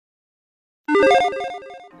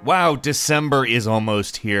Wow, December is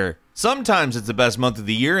almost here. Sometimes it's the best month of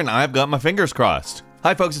the year, and I've got my fingers crossed.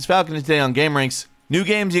 Hi folks, it's Falcon, and today on Game Ranks, new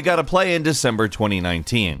games you gotta play in December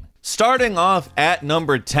 2019. Starting off at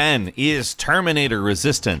number 10 is Terminator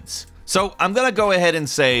Resistance. So I'm gonna go ahead and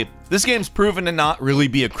say, this game's proven to not really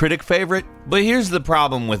be a critic favorite, but here's the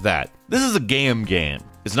problem with that. This is a game.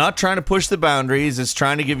 It's not trying to push the boundaries, it's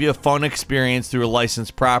trying to give you a fun experience through a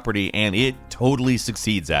licensed property, and it totally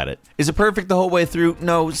succeeds at it. Is it perfect the whole way through?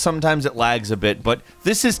 No, sometimes it lags a bit, but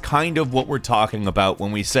this is kind of what we're talking about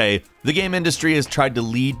when we say the game industry has tried to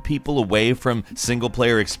lead people away from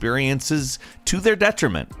single-player experiences to their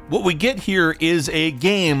detriment. What we get here is a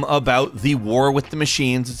game about the war with the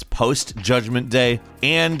machines. It's post-Judgment Day,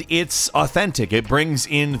 and it's authentic. It brings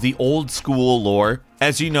in the old-school lore.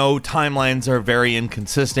 As you know, timelines are very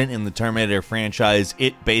inconsistent in the Terminator franchise.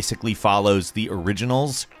 It basically follows the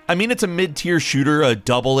originals. I mean, it's a mid-tier shooter, a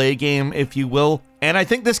double-A game, if you will. And I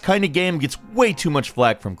think this kind of game gets way too much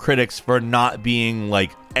flack from critics for not being,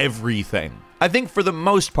 like, everything. I think for the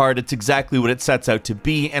most part, it's exactly what it sets out to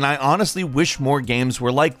be, and I honestly wish more games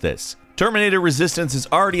were like this. Terminator Resistance is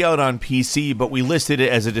already out on PC, but we listed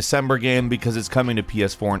it as a December game because it's coming to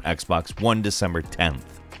PS4 and Xbox One December 10th.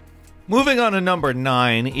 Moving on to number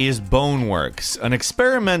 9 is BONEWORKS, an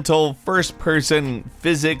experimental first-person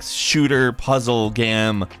physics shooter puzzle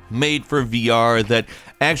game made for VR that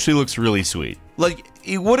actually looks really sweet. Like,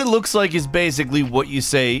 what it looks like is basically what you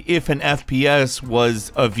say if an FPS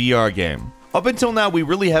was a VR game. Up until now, we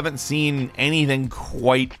really haven't seen anything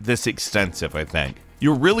quite this extensive, I think.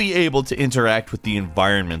 You're really able to interact with the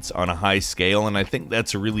environments on a high scale, and I think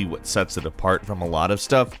that's really what sets it apart from a lot of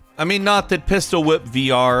stuff. I mean, not that Pistol Whip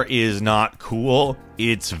VR is not cool,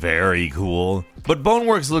 it's very cool. But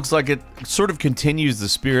BONEWORKS looks like it sort of continues the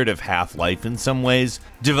spirit of Half-Life in some ways,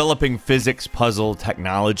 developing physics puzzle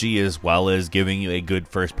technology as well as giving you a good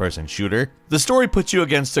first-person shooter. The story puts you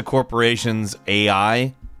against a corporation's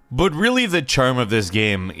AI, but really the charm of this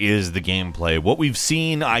game is the gameplay. What we've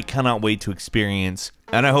seen, I cannot wait to experience,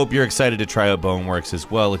 and I hope you're excited to try out BONEWORKS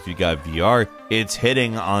as well if you got VR. It's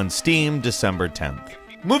hitting on Steam December 10th.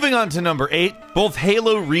 Moving on to number 8, both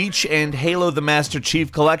Halo Reach and Halo the Master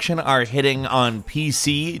Chief Collection are hitting on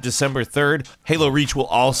PC December 3rd. Halo Reach will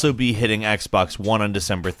also be hitting Xbox One on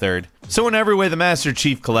December 3rd. So in every way, the Master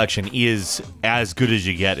Chief Collection is as good as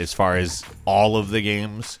you get as far as all of the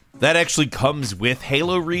games. That actually comes with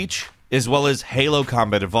Halo Reach, as well as Halo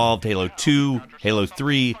Combat Evolved, Halo 2, Halo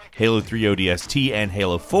 3, Halo 3 ODST, and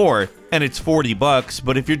Halo 4, and it's $40,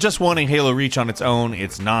 but if you're just wanting Halo Reach on its own,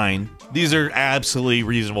 it's $9. These are absolutely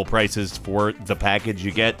reasonable prices for the package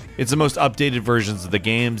you get. It's the most updated versions of the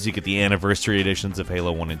games. You get the anniversary editions of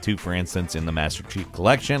Halo 1 and 2, for instance, in the Master Chief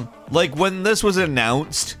Collection. Like, when this was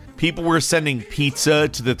announced, people were sending pizza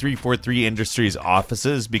to the 343 Industries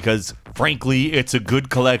offices because, frankly, it's a good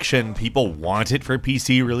collection. People want it for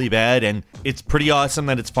PC really bad, and it's pretty awesome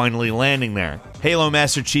that it's finally landing there. Halo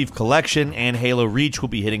Master Chief Collection and Halo Reach will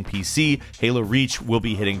be hitting PC. Halo Reach will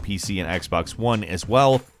be hitting PC and Xbox One as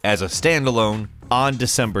well as a standalone on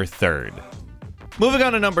December 3rd. Moving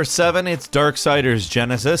on to number 7, it's Darksiders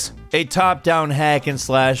Genesis, a top-down hack and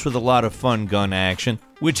slash with a lot of fun gun action,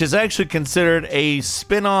 which is actually considered a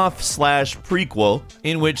spin-off slash prequel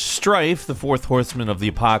in which Strife, the fourth horseman of the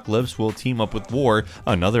apocalypse, will team up with War,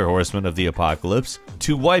 another horseman of the apocalypse,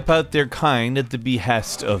 to wipe out their kind at the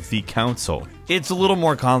behest of the Council. It's a little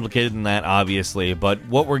more complicated than that, obviously, but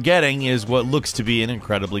what we're getting is what looks to be an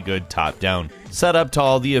incredibly good top-down setup to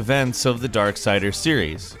all the events of the Darksiders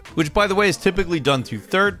series, which, by the way, is typically done through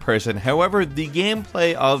third person. However, the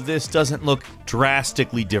gameplay of this doesn't look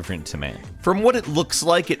drastically different to me. From what it looks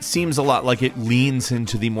like, it seems a lot like it leans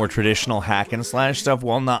into the more traditional hack and slash stuff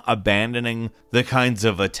while not abandoning the kinds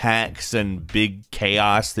of attacks and big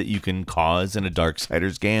chaos that you can cause in a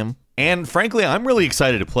Darksiders game. And frankly, I'm really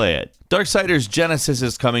excited to play it. Darksiders Genesis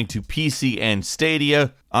is coming to PC and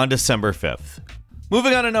Stadia on December 5th.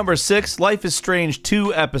 Moving on to number 6, Life is Strange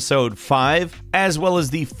 2 Episode 5, as well as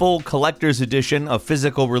the full collector's edition of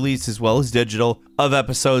physical release as well as digital of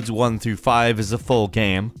episodes 1 through 5 as a full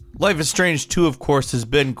game. Life is Strange 2, of course, has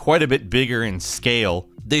been quite a bit bigger in scale.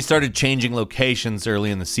 They started changing locations early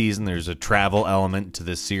in the season. There's a travel element to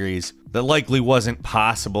this series that likely wasn't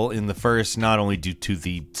possible in the first, not only due to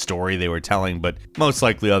the story they were telling, but most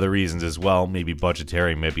likely other reasons as well, maybe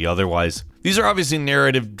budgetary, maybe otherwise. These are obviously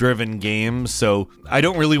narrative-driven games, so I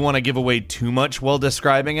don't really want to give away too much while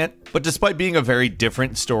describing it, but despite being a very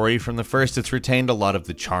different story from the first, it's retained a lot of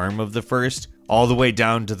the charm of the first. all the way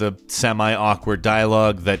down to the semi-awkward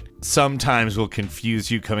dialogue that sometimes will confuse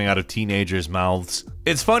you coming out of teenagers' mouths.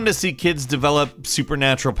 It's fun to see kids develop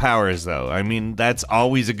supernatural powers, though. I mean, that's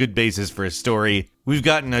always a good basis for a story. We've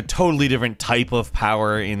gotten a totally different type of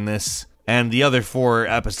power in this, and the other 4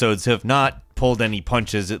 episodes have not pulled any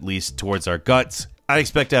punches, at least towards our guts. I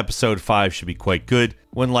expect episode 5 should be quite good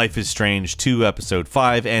when Life is Strange 2 episode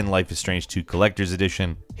 5 and Life is Strange 2 Collector's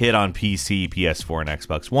Edition hit on PC, PS4, and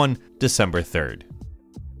Xbox One December 3rd.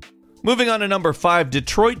 Moving on to number 5,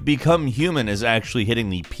 Detroit Become Human is actually hitting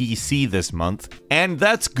the PC this month, and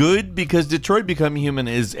that's good because Detroit Become Human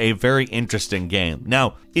is a very interesting game.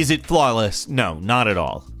 Now, is it flawless? No, not at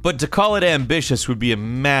all. But to call it ambitious would be a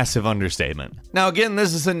massive understatement. Now again,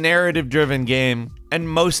 this is a narrative-driven game, and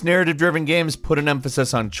most narrative-driven games put an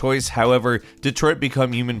emphasis on choice. However, Detroit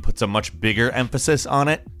Become Human puts a much bigger emphasis on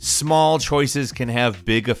it. Small choices can have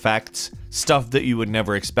big effects, stuff that you would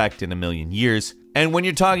never expect in a million years. And when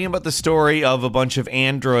you're talking about the story of a bunch of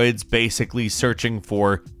androids basically searching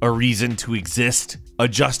for a reason to exist, a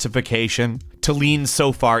justification, to lean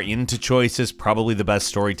so far into choice is probably the best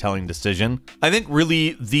storytelling decision. I think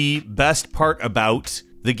really the best part about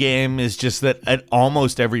the game is just that at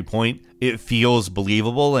almost every point it feels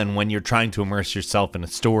believable, and when you're trying to immerse yourself in a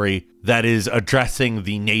story that is addressing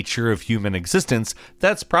the nature of human existence,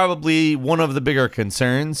 that's probably one of the bigger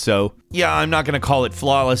concerns. So yeah, I'm not going to call it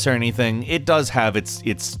flawless or anything. It does have its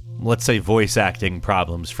let's say voice acting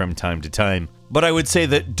problems from time to time, but I would say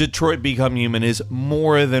that Detroit Become Human is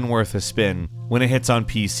more than worth a spin when it hits on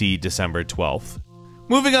PC December 12th.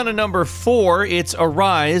 Moving on to number 4, it's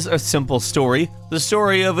Arise, A Simple Story, the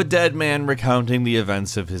story of a dead man recounting the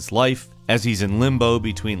events of his life as he's in limbo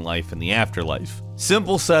between life and the afterlife.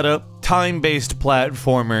 Simple setup, time-based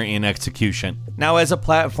platformer in execution. Now, as a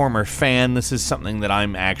platformer fan, this is something that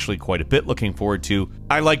I'm actually quite a bit looking forward to.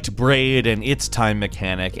 I liked Braid and its time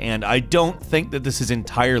mechanic, and I don't think that this is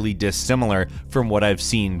entirely dissimilar from what I've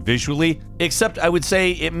seen visually, except I would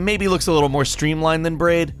say it maybe looks a little more streamlined than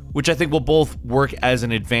Braid, which I think will both work as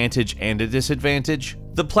an advantage and a disadvantage.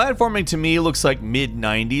 The platforming to me looks like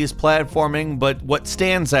mid-90s platforming, but what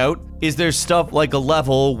stands out is there's stuff like a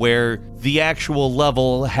level where the actual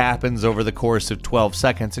level happens over the course of 12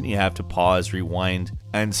 seconds and you have to pause, rewind,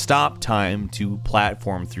 and stop time to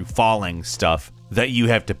platform through falling stuff that you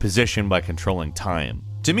have to position by controlling time.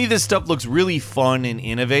 To me, this stuff looks really fun and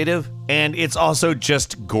innovative, and it's also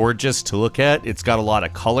just gorgeous to look at. It's got a lot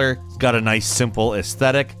of color, it's got a nice simple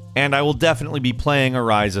aesthetic, and I will definitely be playing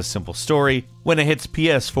Arise, A Simple Story when it hits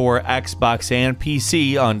PS4, Xbox, and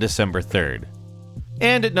PC on December 3rd.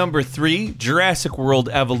 And at number 3, Jurassic World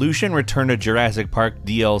Evolution Return to Jurassic Park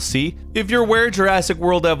DLC. If you're aware, Jurassic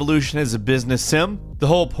World Evolution is a business sim. The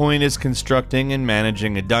whole point is constructing and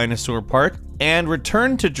managing a dinosaur park, and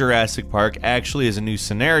Return to Jurassic Park actually is a new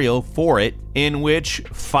scenario for it, in which,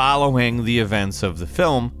 following the events of the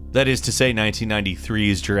film, that is to say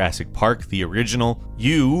 1993's Jurassic Park, the original,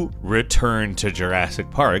 you return to Jurassic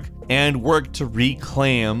Park and work to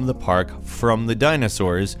reclaim the park from the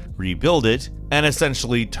dinosaurs, rebuild it, and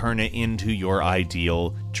essentially turn it into your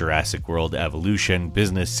ideal Jurassic World Evolution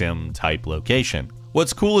business sim type location.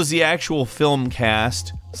 What's cool is the actual film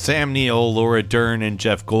cast. Sam Neill, Laura Dern, and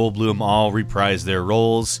Jeff Goldblum all reprise their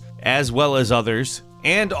roles, as well as others.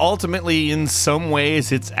 And ultimately, in some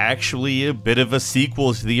ways, it's actually a bit of a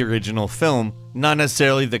sequel to the original film. Not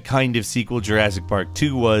necessarily the kind of sequel Jurassic Park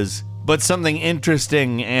 2 was, but something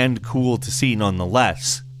interesting and cool to see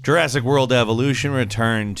nonetheless. Jurassic World Evolution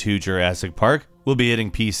Return to Jurassic Park will be hitting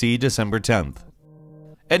PC December 10th.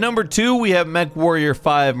 At number 2, we have MechWarrior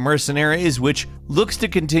 5 Mercenaries, which looks to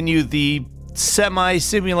continue the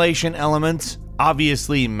semi-simulation elements.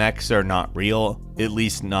 Obviously, mechs are not real, at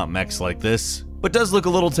least not mechs like this, but does look a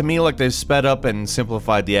little to me like they've sped up and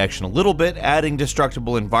simplified the action a little bit, adding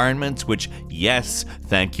destructible environments, which, yes,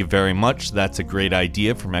 thank you very much, that's a great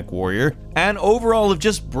idea for MechWarrior, and overall have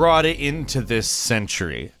just brought it into this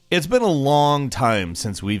century. It's been a long time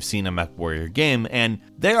since we've seen a MechWarrior game, and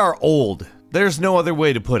they are old. There's no other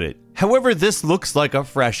way to put it. However, this looks like a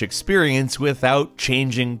fresh experience without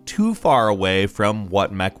changing too far away from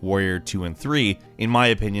what MechWarrior 2 and 3, in my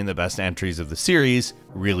opinion the best entries of the series,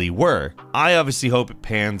 really were. I obviously hope it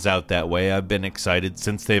pans out that way. I've been excited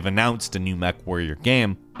since they've announced a new MechWarrior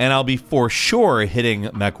game, and I'll be for sure hitting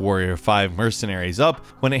MechWarrior 5 Mercenaries up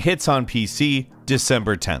when it hits on PC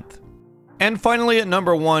December 10th. And finally at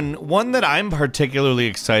number 1, one that I'm particularly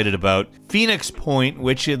excited about, Phoenix Point,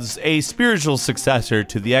 which is a spiritual successor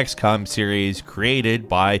to the XCOM series created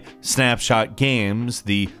by Snapshot Games,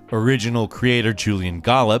 the original creator Julian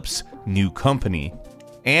Gollop's new company.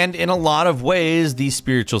 And in a lot of ways, the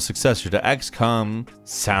spiritual successor to XCOM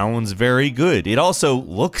sounds very good. It also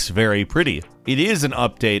looks very pretty. It is an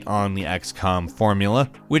update on the XCOM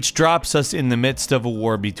formula, which drops us in the midst of a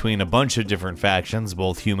war between a bunch of different factions,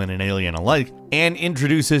 both human and alien alike, and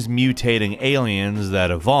introduces mutating aliens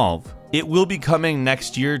that evolve. It will be coming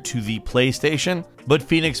next year to the PlayStation, but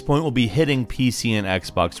Phoenix Point will be hitting PC and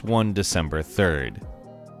Xbox One December 3rd.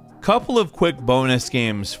 Couple of quick bonus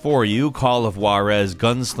games for you. Call of Juarez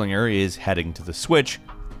Gunslinger is heading to the Switch,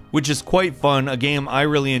 which is quite fun, a game I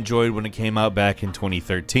really enjoyed when it came out back in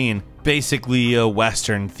 2013. Basically a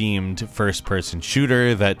Western-themed first-person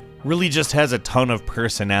shooter that really just has a ton of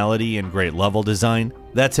personality and great level design.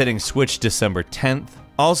 That's hitting Switch December 10th.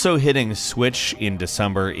 Also hitting Switch in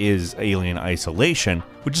December is Alien Isolation,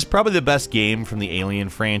 which is probably the best game from the Alien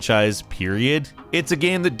franchise, period. It's a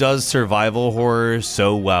game that does survival horror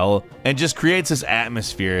so well, and just creates this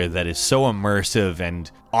atmosphere that is so immersive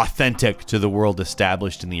and authentic to the world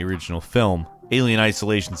established in the original film. Alien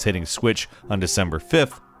Isolation's hitting Switch on December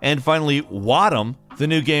 5th. And finally, Wadham, the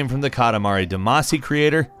new game from the Katamari Damacy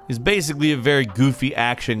creator, is basically a very goofy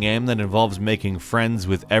action game that involves making friends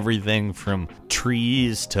with everything from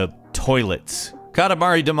trees to toilets.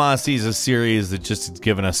 Katamari Damacy is a series that just has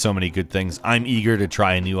given us so many good things. I'm eager to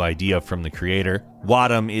try a new idea from the creator.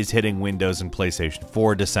 Wadham is hitting Windows and PlayStation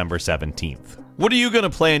 4 December 17th. What are you going to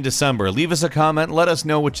play in December? Leave us a comment, let us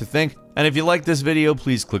know what you think, and if you like this video,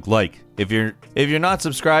 please click like. If you're not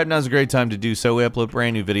subscribed, now's a great time to do so. We upload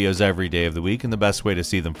brand new videos every day of the week, and the best way to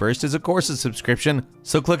see them first is, of course, a subscription.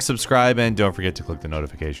 So click subscribe, and don't forget to click the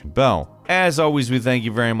notification bell. As always, we thank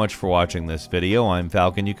you very much for watching this video. I'm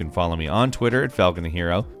Falcon. You can follow me on Twitter at Falcon the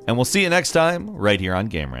Hero, and we'll see you next time right here on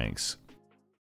GameRanks.